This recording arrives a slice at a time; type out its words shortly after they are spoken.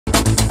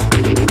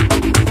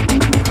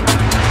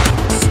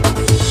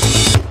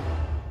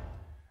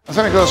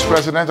Senegalese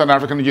President and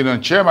African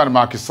Union Chairman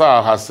Macky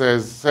Sall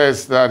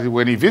says that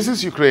when he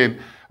visits Ukraine,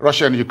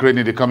 Russia and Ukraine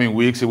in the coming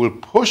weeks, he will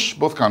push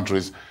both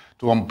countries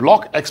to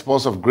unblock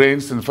exports of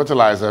grains and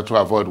fertilizer to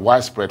avoid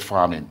widespread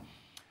farming.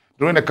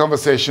 During a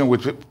conversation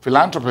with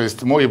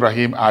philanthropist Mo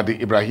Ibrahim at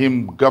the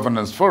Ibrahim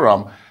Governance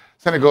Forum,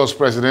 Senegal's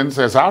president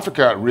says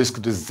Africa risks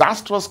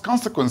disastrous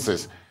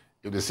consequences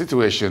if the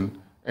situation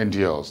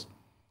endures.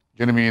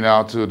 Joining me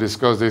now to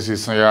discuss this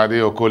is Sanyade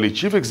Okoli,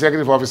 Chief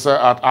Executive Officer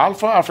at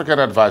Alpha African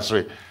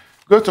Advisory.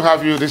 Good to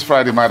have you this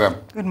Friday, madam.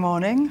 Good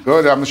morning.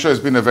 Good. I'm sure it's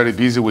been a very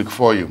busy week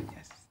for you.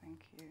 Yes, thank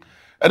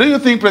you. Do you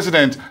think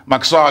President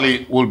Macky Sall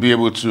will be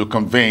able to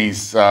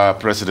convince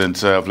President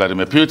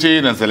Vladimir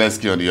Putin and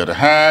Zelensky, on the other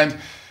hand,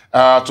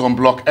 to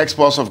unblock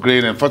exports of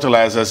grain and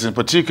fertilizers, in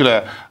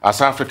particular,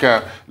 as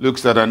Africa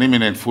looks at an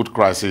imminent food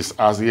crisis,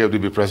 as the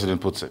FDB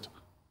president puts it?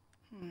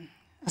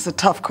 That's a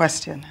tough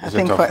question, I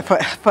think,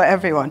 for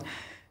everyone.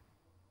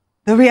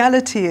 The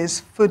reality is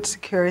food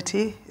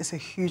security is a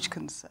huge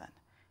concern.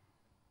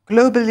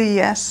 Globally,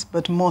 yes,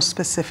 but more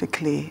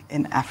specifically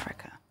in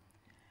Africa.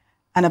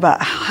 And about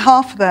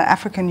half the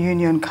African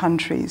Union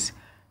countries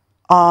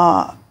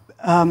are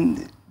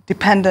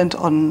dependent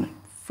on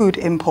food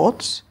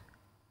imports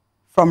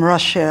from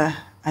Russia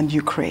and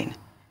Ukraine.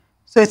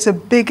 So it's a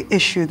big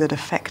issue that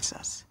affects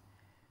us.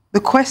 The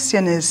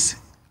question is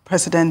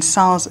President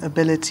Sall's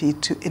ability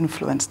to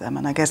influence them,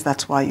 and I guess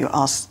that's why you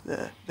asked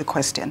the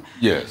question.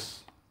 Yes.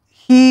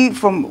 He,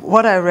 from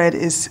what I read,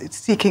 is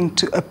seeking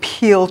to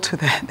appeal to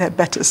their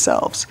better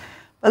selves.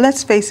 But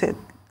let's face it,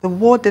 the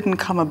war didn't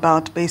come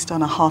about based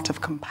on a heart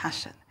of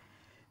compassion.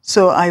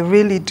 So I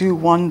really do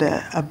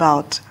wonder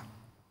about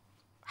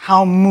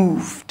how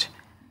moved,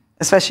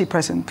 especially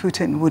President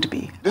Putin, would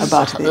be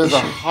about the issue. There's a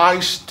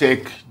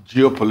high-stake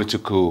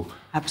geopolitical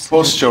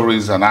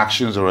postures and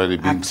actions already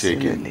being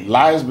taken.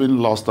 Lives being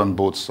lost on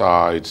both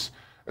sides.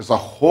 It's a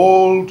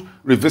whole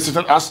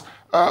revisiting. As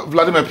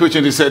Vladimir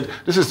Putin, he said,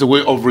 this is the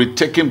way of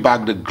retaking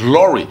back the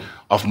glory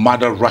of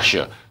Mother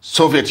Russia,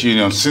 Soviet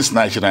Union since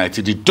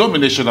 1990, the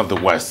domination of the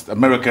West,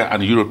 America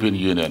and the European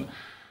Union.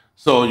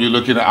 So you're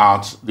looking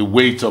at the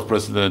weight of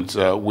President,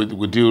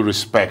 with due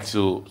respect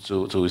to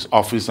his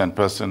office and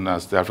person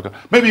as the Africa.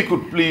 Maybe he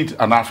could plead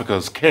an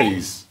Africa's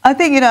case. I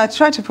think, I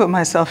try to put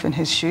myself in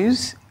his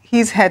shoes.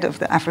 He's head of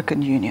the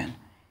African Union.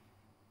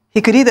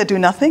 He could either do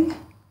nothing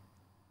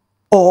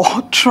or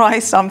try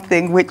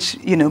something which,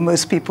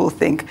 most people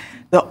think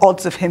the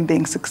odds of him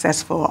being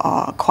successful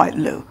are quite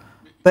low.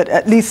 But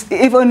at least,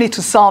 if only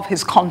to salve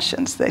his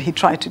conscience, that he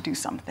tried to do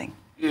something.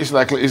 Let's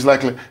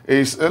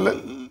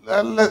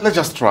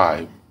just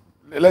try.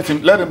 Let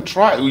him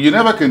try. You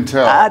never can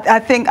tell. I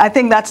think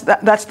that's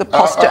the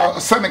posture.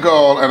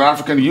 Senegal and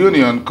African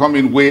Union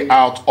coming way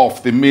out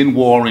of the main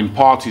warring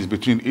parties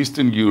between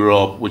Eastern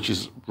Europe, which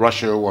is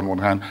Russia on one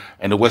hand,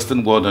 and the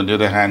Western world on the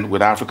other hand,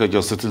 with Africa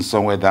just sitting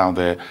somewhere down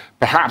there.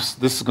 Perhaps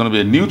this is going to be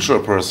a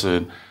neutral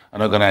person,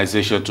 an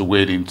organization to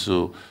wade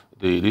into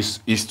this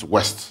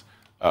East-West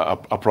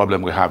a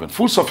problem we're having.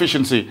 Food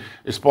sufficiency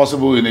is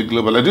possible in a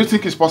global. I do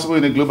think it's possible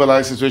in a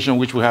globalized situation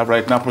which we have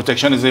right now.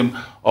 Protectionism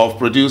of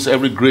produce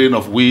every grain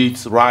of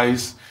wheat,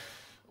 rice,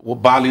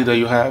 barley that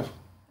you have.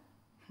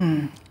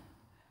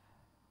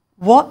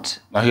 What?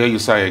 I hear you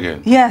say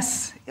again.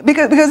 Yes,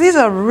 because these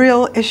are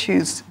real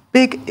issues,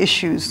 big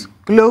issues,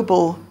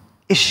 global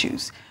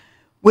issues,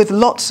 with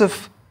lots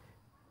of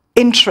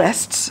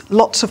interests,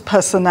 lots of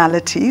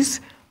personalities,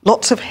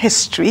 lots of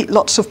history,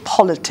 lots of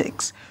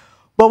politics.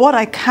 But what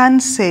I can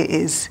say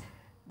is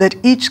that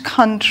each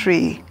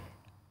country,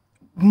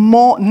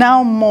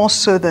 now more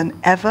so than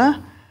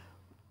ever,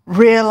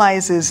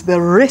 realizes the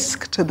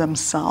risk to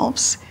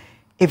themselves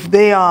if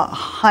they are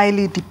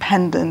highly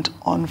dependent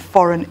on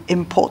foreign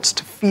imports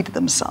to feed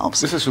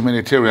themselves. This is a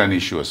humanitarian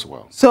issue as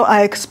well. So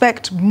I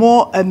expect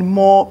more and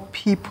more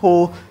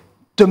people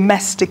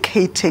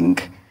domesticating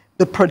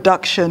the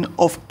production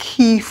of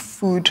key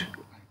food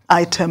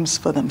items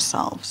for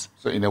themselves.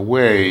 So in a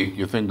way,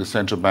 you think the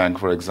central bank,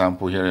 for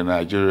example, here in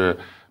Nigeria,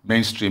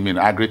 mainstreaming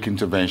agric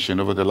intervention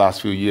over the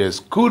last few years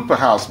could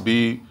perhaps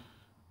be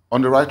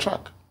on the right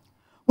track?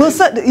 Well,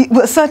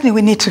 certainly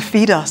we need to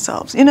feed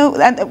ourselves, and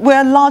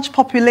we're a large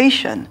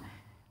population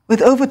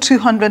with over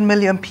 200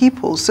 million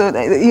people. So,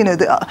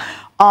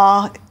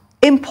 our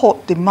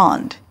import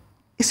demand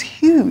is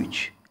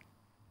huge.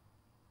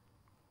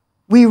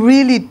 We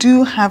really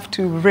do have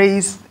to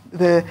raise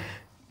the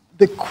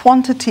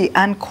quantity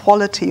and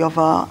quality of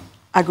our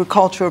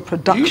agricultural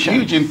production.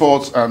 Huge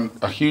imports and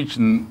a huge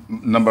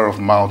number of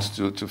mouths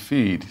to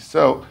feed.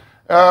 So,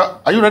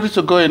 are you ready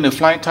to go in a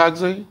flying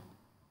taxi?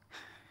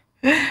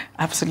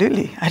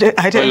 Absolutely. I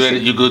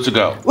don't. You're good to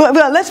go.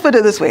 Well, let's put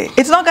it this way: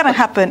 it's not going to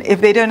happen if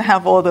they don't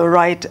have all the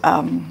right,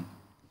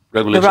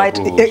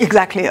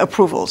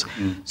 approvals.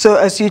 So,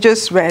 as you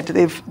just read,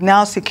 they've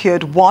now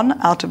secured 1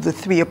 out of the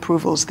 3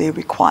 approvals they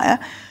require.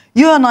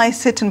 You and I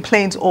sit in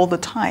planes all the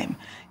time.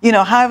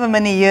 However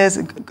many years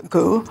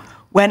ago,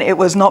 when it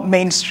was not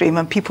mainstream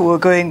and people were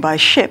going by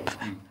ship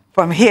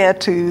from here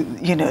to,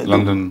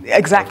 London,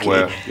 exactly.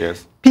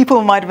 Yes.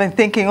 people might have been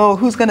thinking, oh,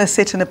 who's going to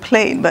sit in a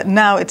plane? But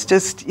now it's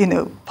just, you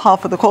know,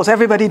 part of the course.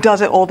 Everybody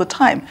does it all the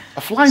time.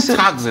 A flying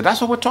taxi,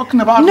 that's what we're talking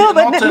about. No,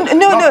 but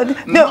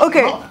no,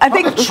 okay. I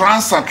think a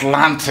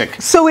transatlantic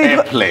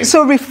airplane.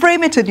 So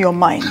reframe it in your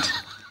mind.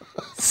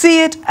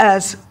 See it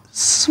as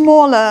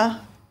smaller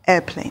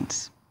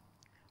airplanes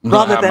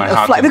rather than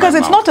a flight. Because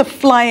it's not a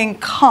flying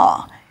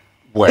car.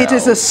 Well, it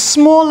is a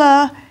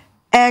smaller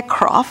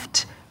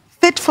aircraft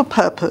fit for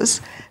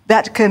purpose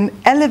that can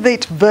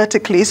elevate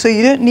vertically, so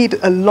you don't need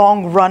a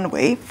long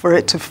runway for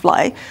it to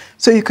fly.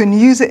 So you can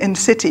use it in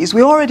cities.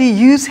 We already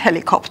use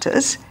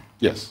helicopters.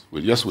 Yes,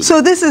 we do.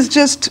 So this is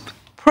just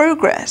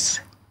progress.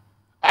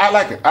 I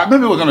like it.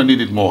 Maybe we're going to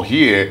need it more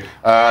here.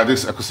 I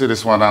could see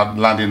this one out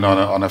landing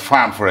on a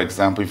farm, for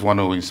example, if you want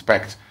to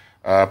inspect.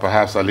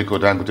 Perhaps Aliko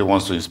Dangote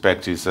wants to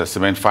inspect his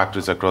cement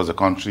factories across the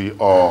country,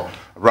 or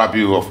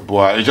Rabiu of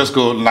Boa. You just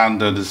go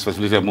land on this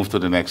facility and move to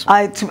the next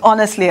one.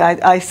 Honestly,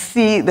 I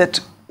see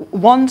that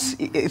once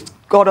it's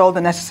got all the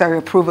necessary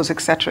approvals,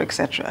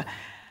 etc.,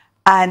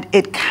 and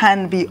it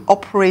can be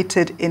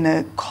operated in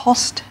a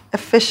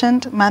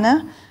cost-efficient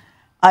manner,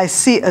 I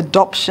see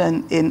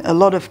adoption in a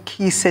lot of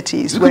key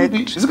cities.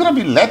 Is it going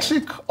to be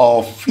electric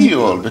or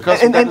fuel?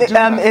 Because in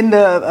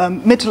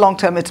the mid to long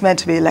term, it's meant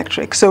to be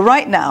electric. So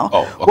right now,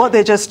 what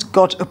they just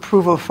got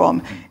approval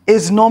from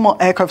is normal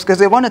aircraft, because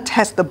they want to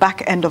test the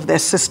back end of their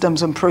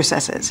systems and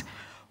processes.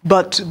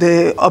 But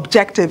the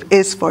objective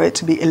is for it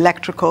to be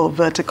electrical,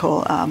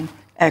 vertical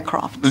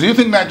aircraft. Do you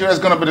think Nigeria is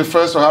going to be the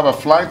first to have a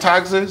flying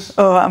taxis?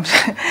 Oh,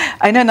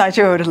 I know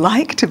Nigeria would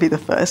like to be the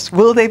first.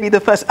 Will they be the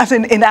first? As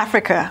in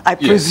Africa, I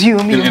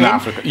presume you mean? In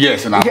Africa,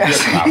 yes, in Africa.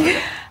 Yes. Yes, in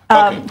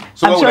Africa. Okay.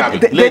 So what would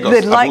happen?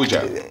 Lagos,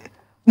 Abuja?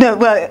 No,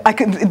 well,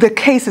 the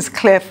case is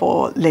clear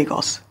for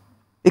Lagos,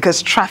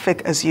 because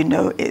traffic, as you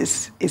know,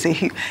 is a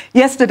huge...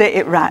 Yesterday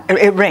it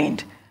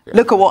rained. Yeah.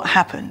 Look at what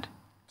happened.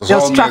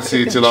 There's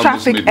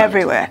traffic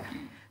everywhere.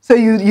 So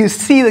you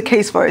see the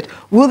case for it.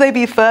 Will they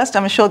be first?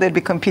 I'm sure they'd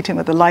be competing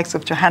with the likes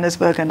of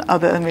Johannesburg and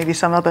maybe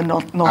some other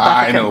North African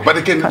I know, but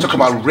again, talk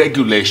about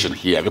regulation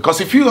here. Because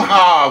if you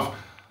have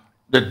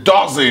the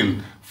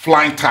dozen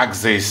flying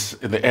taxis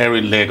in the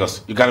area in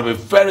Lagos, you got to be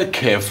very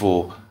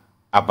careful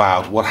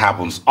about what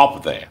happens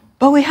up there.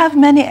 But we have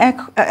many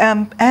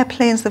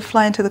airplanes that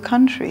fly into the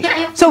country.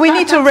 Yeah, so we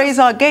need to raise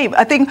our game.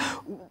 I think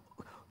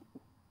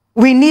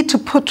we need to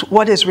put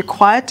what is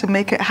required to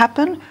make it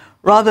happen,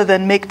 rather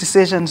than make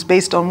decisions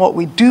based on what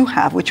we do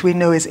have, which we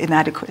know is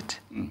inadequate.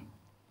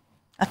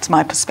 That's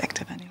my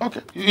perspective, anyway.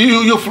 Okay.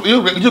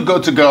 You're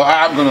good to go.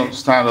 I'm going to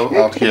stand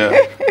out here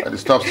at the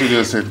Stop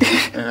Studios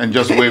and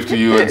just wave to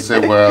you and say,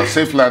 well,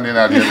 safe landing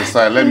at the other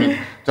side. Let me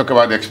talk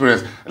about the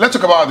experience. Let's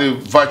talk about the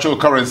virtual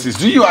currencies.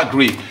 Do you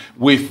agree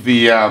with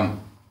the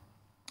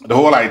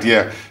whole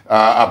idea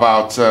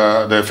about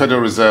the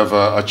Federal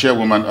Reserve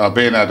chairwoman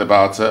Baynard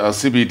about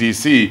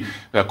CBDC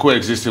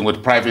coexisting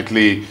with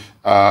privately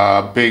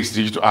based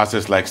digital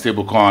assets like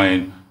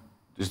stablecoin?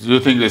 Do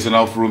you think there's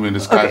enough room in the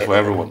sky for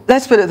everyone?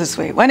 Let's put it this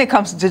way. When it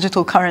comes to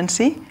digital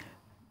currency,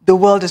 the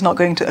world is not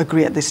going to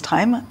agree at this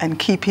time, and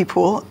key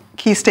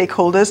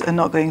stakeholders are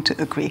not going to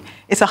agree.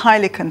 It's a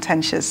highly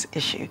contentious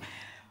issue.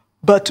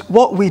 But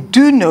what we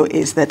do know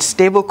is that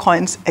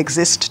stablecoins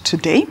exist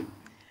today,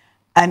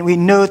 and we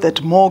know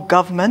that more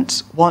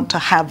governments want to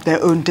have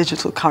their own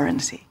digital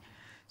currency.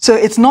 So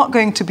it's not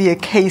going to be a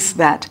case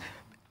that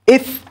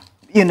if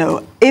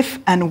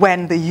and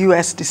when the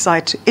US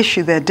decide to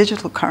issue their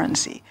digital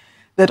currency,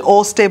 that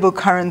all stable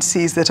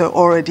currencies that are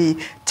already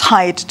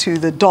tied to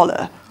the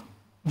dollar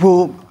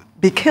will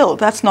be killed.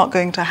 That's not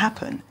going to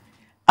happen.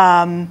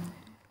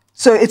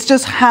 So it's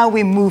just how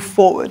we move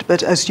forward.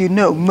 But as you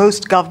know,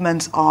 most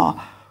governments are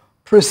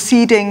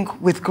proceeding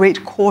with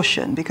great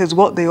caution, because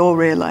what they all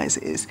realize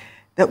is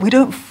that we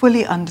don't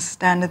fully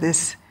understand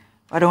this,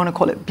 I don't want to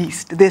call it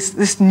beast,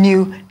 this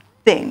new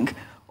thing,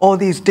 all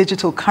these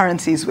digital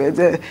currencies, where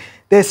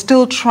they're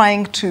still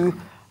trying to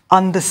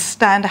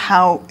understand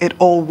how it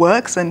all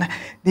works and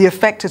the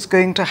effect it's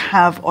going to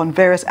have on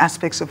various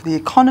aspects of the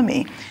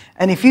economy.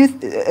 And if you,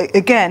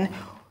 again,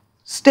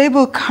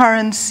 stable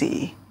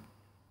currency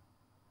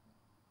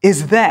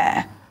is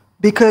there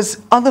because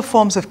other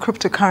forms of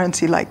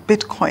cryptocurrency like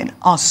Bitcoin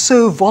are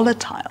so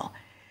volatile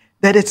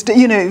that it's,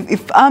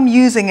 if I'm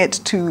using it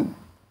to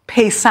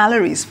pay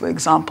salaries, for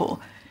example,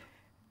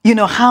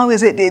 how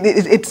is it?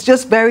 It's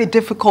just very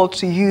difficult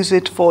to use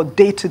it for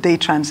day-to-day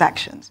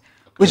transactions,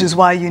 which is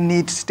why you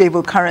need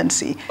stable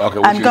currency.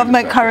 And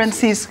government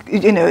currencies,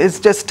 is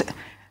just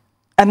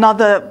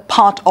another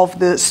part of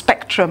the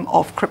spectrum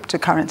of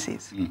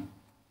cryptocurrencies.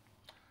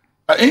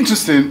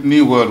 Interesting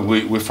new world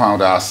we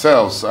found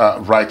ourselves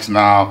right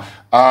now.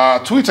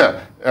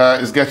 Twitter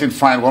is getting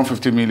fined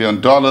 $150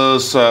 million.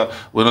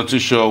 We're not too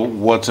sure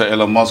what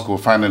Elon Musk will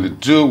finally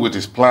do with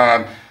his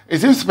plan.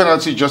 Is this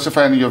penalty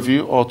justified in your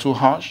view or too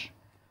harsh?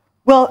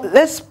 Well,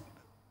 let's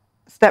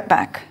step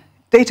back.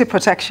 Data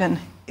protection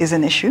is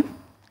an issue.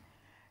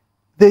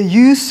 The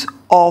use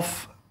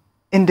of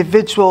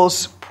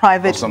individuals'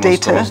 private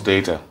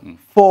data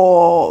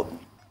for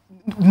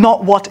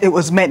not what it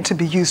was meant to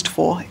be used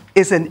for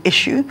is an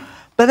issue.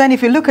 But then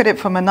if you look at it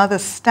from another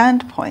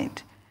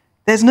standpoint,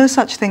 there's no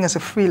such thing as a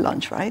free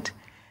lunch, right?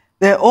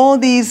 There are all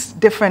these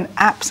different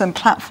apps and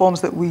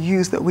platforms that we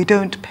use that we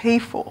don't pay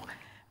for.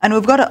 And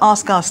we've got to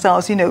ask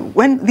ourselves, you know,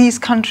 when these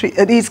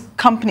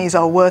companies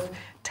are worth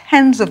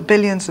tens of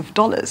billions of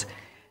dollars,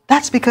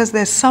 that's because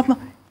there's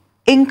some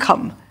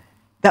income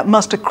that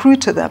must accrue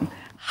to them.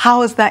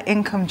 How is that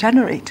income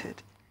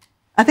generated?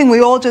 I think we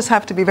all just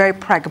have to be very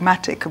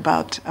pragmatic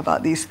about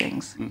these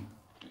things.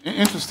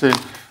 Interesting.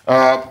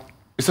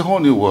 It's a whole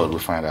new world we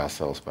find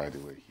ourselves, by the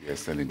way.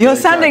 Yes, you're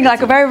sounding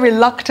like a very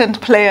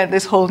reluctant player in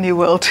this whole new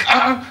world.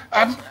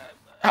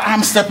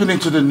 I'm stepping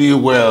into the new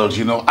world,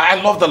 you know.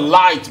 I love the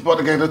light, but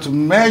again, to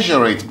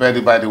measure it, by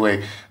the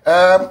way.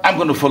 I'm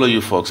going to follow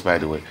you folks, by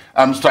the way.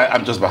 I'm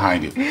just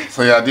behind you.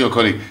 Sanyade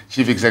Okoli,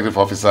 Chief Executive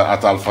Officer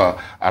at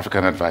Alpha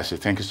African Advisory.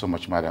 Thank you so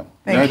much, madam.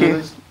 Thank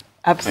you.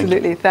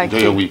 Absolutely. Thank you.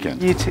 Enjoy your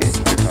weekend. You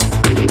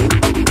too.